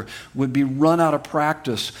doctor would be run out of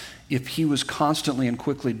practice if he was constantly and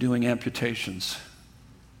quickly doing amputations.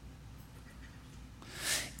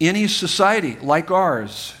 Any society like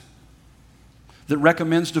ours that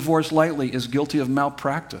recommends divorce lightly is guilty of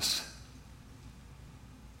malpractice.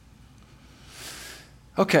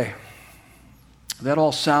 Okay. That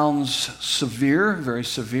all sounds severe, very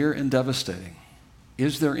severe and devastating.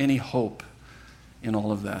 Is there any hope in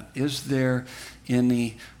all of that? Is there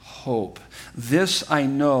any hope? This I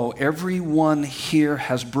know, everyone here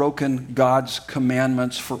has broken God's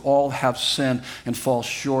commandments, for all have sinned and fall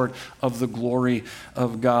short of the glory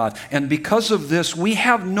of God. And because of this, we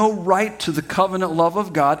have no right to the covenant love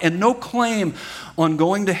of God and no claim on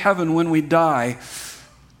going to heaven when we die,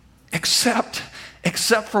 except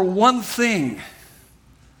for one thing.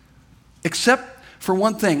 Except for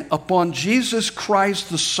one thing, upon Jesus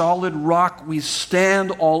Christ, the solid rock, we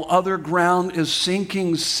stand. All other ground is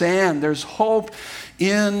sinking sand. There's hope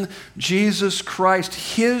in Jesus Christ.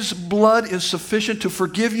 His blood is sufficient to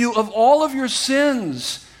forgive you of all of your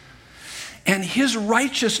sins. And His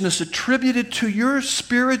righteousness attributed to your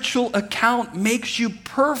spiritual account makes you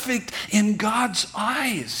perfect in God's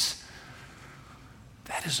eyes.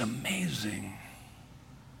 That is amazing.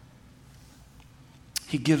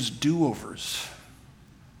 He gives do-overs.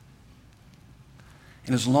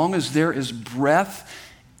 And as long as there is breath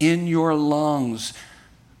in your lungs,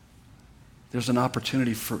 there's an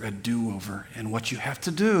opportunity for a do-over. And what you have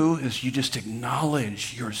to do is you just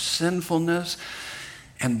acknowledge your sinfulness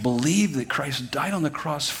and believe that Christ died on the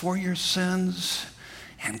cross for your sins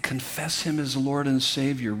and confess Him as Lord and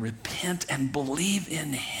Savior. Repent and believe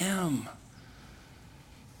in Him.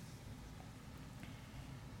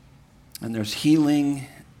 And there's healing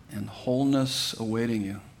and wholeness awaiting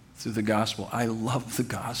you through the gospel. I love the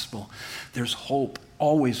gospel. There's hope,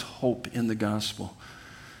 always hope in the gospel.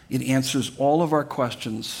 It answers all of our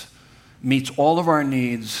questions, meets all of our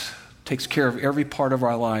needs, takes care of every part of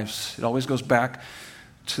our lives. It always goes back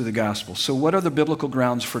to the gospel. So what are the biblical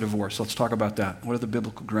grounds for divorce? Let's talk about that. What are the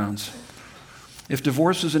biblical grounds? If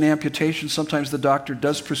divorce is an amputation, sometimes the doctor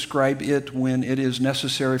does prescribe it when it is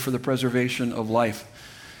necessary for the preservation of life.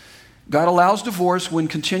 God allows divorce when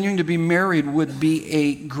continuing to be married would be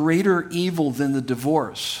a greater evil than the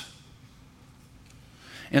divorce.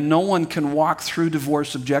 And no one can walk through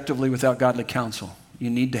divorce objectively without godly counsel. You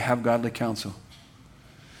need to have godly counsel.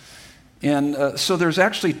 And so there's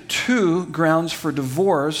actually two grounds for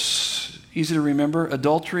divorce, easy to remember: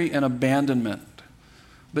 adultery and abandonment.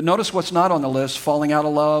 But notice what's not on the list: falling out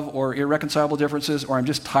of love or irreconcilable differences, or I'm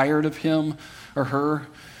just tired of him or her.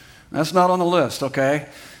 That's not on the list, okay?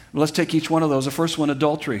 Let's take each one of those. The first one,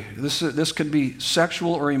 adultery. This could be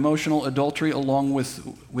sexual or emotional adultery along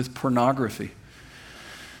with pornography.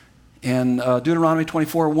 And Deuteronomy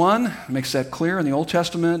 24:1 makes that clear in the Old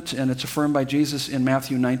Testament, and it's affirmed by Jesus in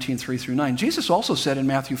Matthew 19:3-9. Jesus also said in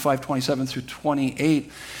Matthew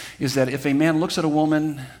 5:27-28 is that if a man looks at a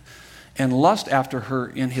woman and lusts after her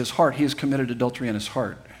in his heart, he has committed adultery in his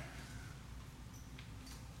heart.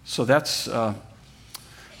 So that's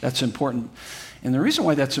important. And the reason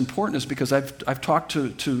why that's important is because I've talked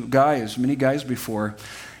to guys, many guys before,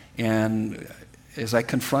 and as I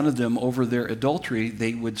confronted them over their adultery,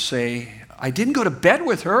 they would say, I didn't go to bed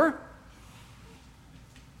with her.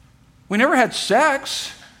 We never had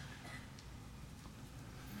sex.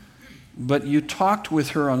 But you talked with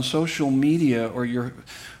her on social media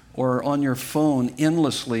or on your phone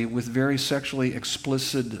endlessly with very sexually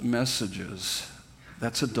explicit messages.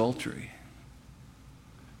 That's adultery.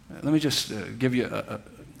 Let me just give you a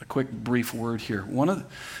quick brief word here. One of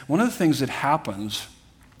the things that happens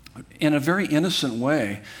in a very innocent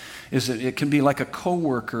way is that it can be like a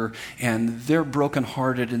coworker, and they're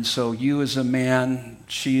brokenhearted, and so you as a man,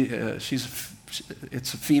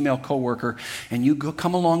 it's a female coworker, and you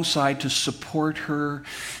come alongside to support her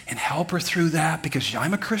and help her through that because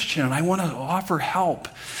I'm a Christian and I want to offer help.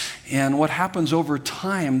 And what happens over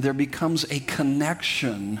time, there becomes a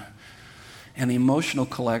connection, an emotional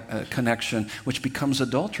connection, which becomes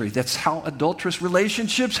adultery. That's how adulterous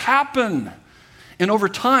relationships happen. And over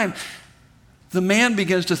time, the man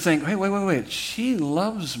begins to think, wait, she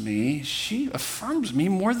loves me. She affirms me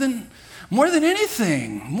more than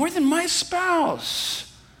anything, more than my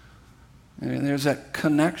spouse. And there's that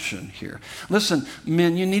connection here. Listen,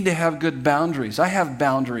 men, you need to have good boundaries. I have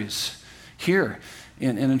boundaries here.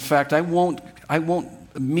 And in fact, I won't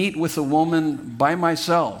meet with a woman by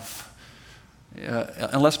myself,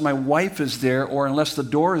 unless my wife is there or unless the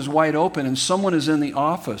door is wide open and someone is in the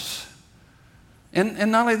office.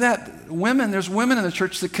 And not only that, there's women in the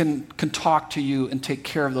church that can talk to you and take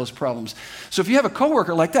care of those problems. So if you have a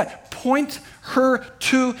coworker like that, point her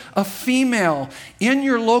to a female in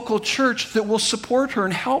your local church that will support her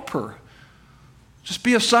and help her. Just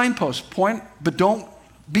be a signpost, point, but don't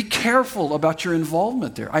be careful about your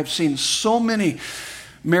involvement there. I've seen so many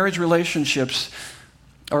marriage relationships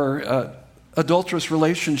or adulterous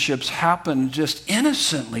relationships happen just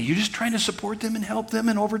innocently. You're just trying to support them and help them,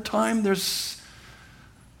 and over time there's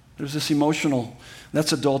this emotional,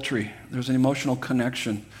 that's adultery. There's an emotional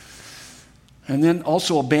connection. And then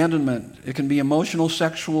also abandonment. It can be emotional,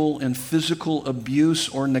 sexual, and physical abuse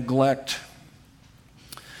or neglect.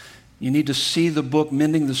 You need to see the book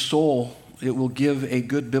Mending the Soul. It will give a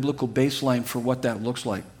good biblical baseline for what that looks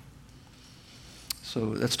like.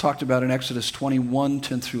 So that's talked about in Exodus 21,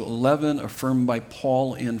 10 through 11, affirmed by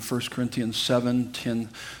Paul in 1 Corinthians 7, 10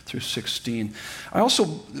 through 16. I also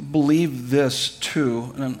believe this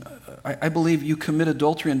too, and I believe you commit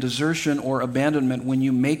adultery and desertion or abandonment when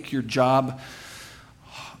you make your job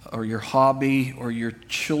or your hobby or your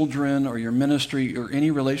children or your ministry or any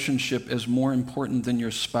relationship as more important than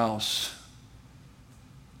your spouse.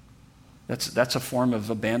 That's a form of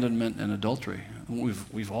abandonment and adultery.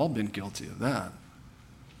 We've all been guilty of that.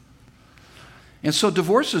 And so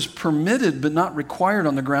divorce is permitted but not required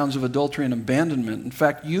on the grounds of adultery and abandonment. In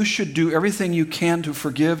fact, you should do everything you can to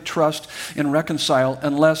forgive, trust, and reconcile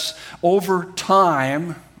unless over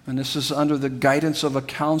time, and this is under the guidance of a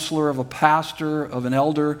counselor, of a pastor, of an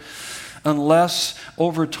elder, unless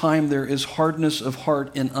over time there is hardness of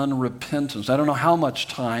heart and unrepentance. I don't know how much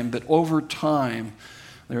time, but over time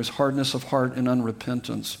there's hardness of heart and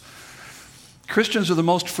unrepentance. Christians are the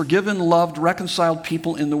most forgiven, loved, reconciled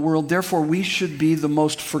people in the world. Therefore, we should be the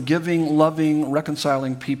most forgiving, loving,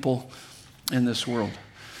 reconciling people in this world.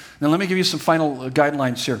 Now, let me give you some final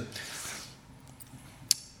guidelines here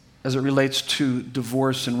as it relates to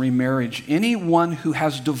divorce and remarriage. Anyone who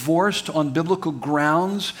has divorced on biblical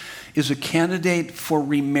grounds is a candidate for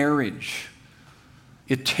remarriage.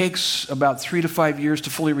 It takes about 3 to 5 years to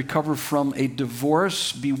fully recover from a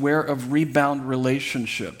divorce. Beware of rebound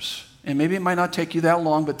relationships. And maybe it might not take you that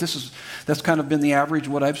long, but that's kind of been the average,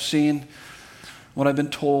 what I've seen, what I've been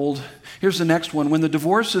told. Here's the next one. When the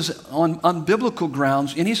divorce is on unbiblical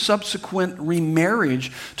grounds, any subsequent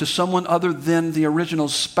remarriage to someone other than the original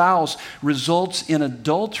spouse results in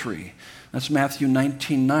adultery. That's Matthew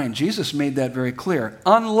 19:9. Jesus made that very clear.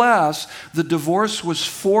 Unless the divorce was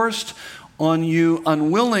forced on you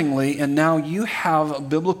unwillingly, and now you have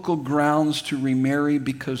biblical grounds to remarry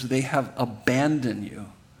because they have abandoned you.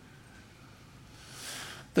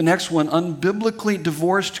 The next one, unbiblically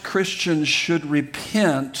divorced Christians should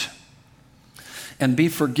repent and be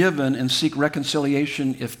forgiven and seek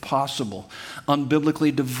reconciliation if possible.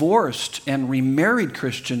 Unbiblically divorced and remarried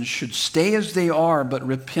Christians should stay as they are, but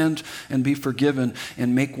repent and be forgiven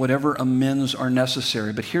and make whatever amends are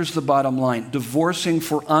necessary. But here's the bottom line. Divorcing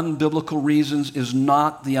for unbiblical reasons is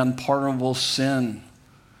not the unpardonable sin.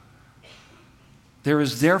 There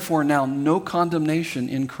is therefore now no condemnation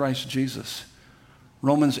in Christ Jesus.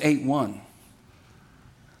 Romans 8:1.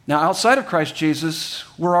 Now, outside of Christ Jesus,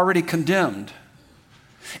 we're already condemned.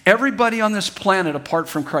 Everybody on this planet apart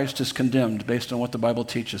from Christ is condemned based on what the Bible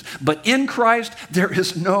teaches. But in Christ, there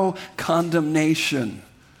is no condemnation.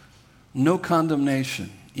 No condemnation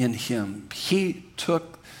in Him. He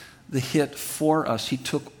took the hit for us. He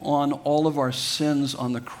took on all of our sins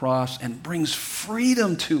on the cross and brings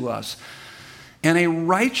freedom to us. And a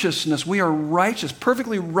righteousness, we are righteous,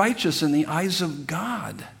 perfectly righteous in the eyes of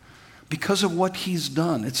God because of what He's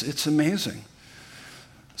done. It's amazing.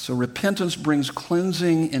 So repentance brings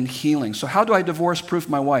cleansing and healing. So how do I divorce-proof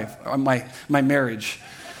my wife, or my marriage?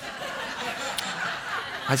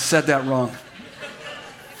 I said that wrong.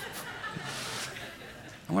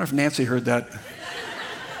 I wonder if Nancy heard that.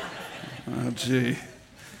 Oh, gee.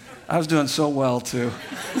 I was doing so well, too.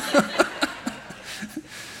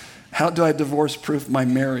 How do I divorce-proof my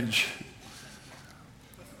marriage?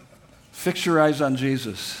 Fix your eyes on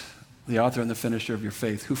Jesus, the author and the finisher of your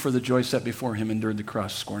faith, who for the joy set before Him endured the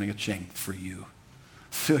cross, scorning its shame for you.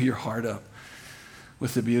 Fill your heart up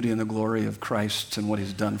with the beauty and the glory of Christ and what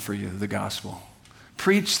He's done for you, the gospel.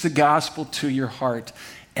 Preach the gospel to your heart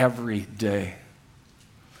every day.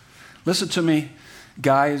 Listen to me,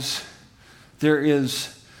 guys. There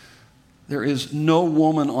is no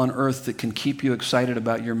woman on earth that can keep you excited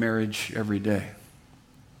about your marriage every day.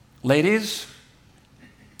 Ladies,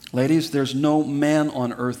 Ladies, there's no man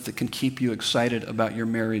on earth that can keep you excited about your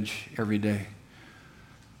marriage every day.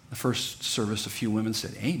 The first service, a few women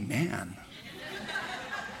said, amen.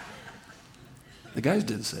 The guys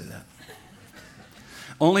didn't say that.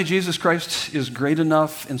 Only Jesus Christ is great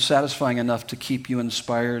enough and satisfying enough to keep you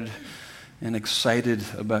inspired and excited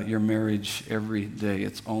about your marriage every day.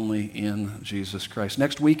 It's only in Jesus Christ.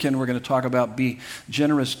 Next weekend, we're going to talk about be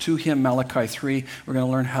generous to him, Malachi 3. We're going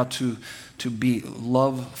to learn how to be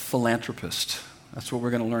love philanthropist. That's what we're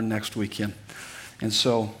going to learn next weekend. And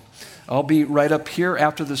so I'll be right up here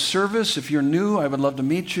after the service. If you're new, I would love to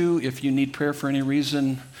meet you. If you need prayer for any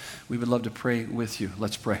reason, we would love to pray with you.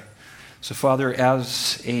 Let's pray. So, Father,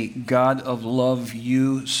 as a God of love,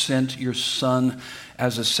 you sent your Son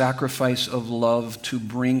as a sacrifice of love to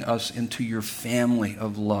bring us into your family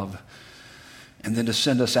of love, and then to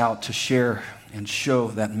send us out to share and show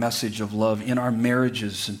that message of love in our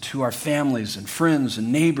marriages and to our families and friends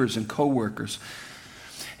and neighbors and coworkers.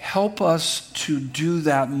 Help us to do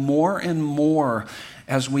that more and more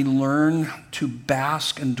as we learn to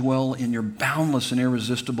bask and dwell in your boundless and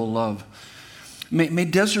irresistible love. May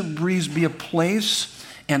Desert Breeze be a place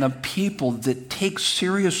and a people that take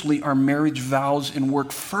seriously our marriage vows and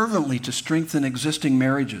work fervently to strengthen existing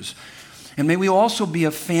marriages. And may we also be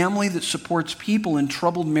a family that supports people in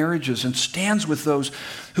troubled marriages and stands with those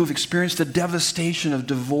who have experienced the devastation of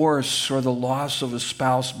divorce or the loss of a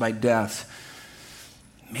spouse by death.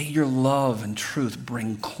 May your love and truth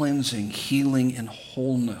bring cleansing, healing, and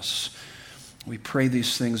wholeness. We pray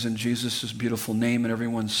these things in Jesus' beautiful name, and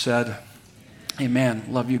everyone said, amen.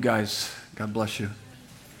 Love you guys. God bless you.